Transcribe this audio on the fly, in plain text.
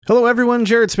Hello everyone,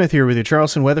 Jared Smith here with your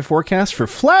Charleston weather forecast for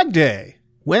Flag Day,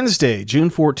 Wednesday,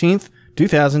 June 14th,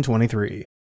 2023.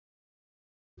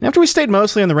 After we stayed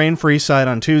mostly on the rain-free side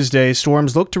on Tuesday,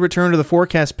 storms look to return to the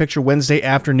forecast picture Wednesday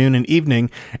afternoon and evening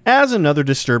as another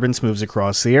disturbance moves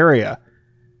across the area.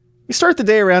 We start the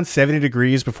day around 70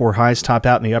 degrees before highs top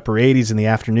out in the upper 80s in the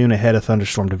afternoon ahead of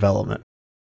thunderstorm development.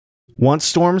 Once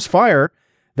storms fire,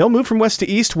 they'll move from west to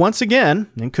east once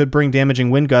again and could bring damaging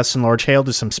wind gusts and large hail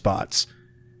to some spots.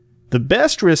 The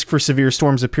best risk for severe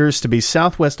storms appears to be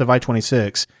southwest of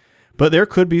I-26, but there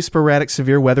could be sporadic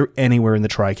severe weather anywhere in the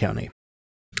Tri-County.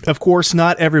 Of course,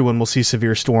 not everyone will see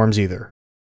severe storms either.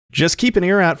 Just keep an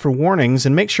ear out for warnings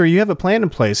and make sure you have a plan in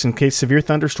place in case severe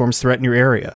thunderstorms threaten your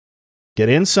area. Get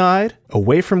inside,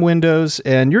 away from windows,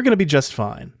 and you're going to be just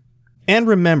fine. And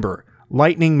remember,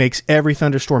 lightning makes every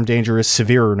thunderstorm dangerous,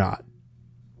 severe or not.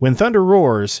 When thunder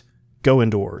roars, go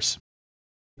indoors.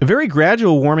 A very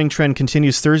gradual warming trend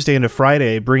continues Thursday into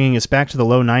Friday, bringing us back to the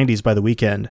low 90s by the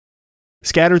weekend.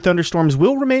 Scattered thunderstorms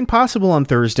will remain possible on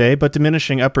Thursday, but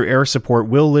diminishing upper air support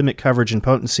will limit coverage and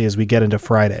potency as we get into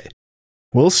Friday.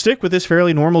 We'll stick with this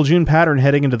fairly normal June pattern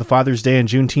heading into the Father's Day and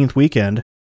Juneteenth weekend,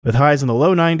 with highs in the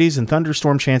low 90s and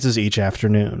thunderstorm chances each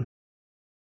afternoon.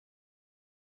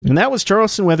 And that was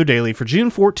Charleston Weather Daily for June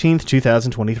 14th,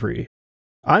 2023.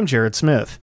 I'm Jared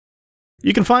Smith.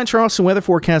 You can find Charleston weather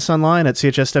forecasts online at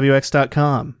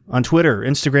chswx.com, on Twitter,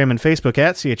 Instagram, and Facebook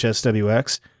at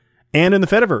chswx, and in the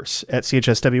Fediverse at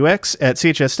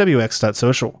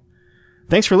chswx@chswx.social.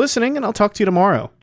 Thanks for listening, and I'll talk to you tomorrow.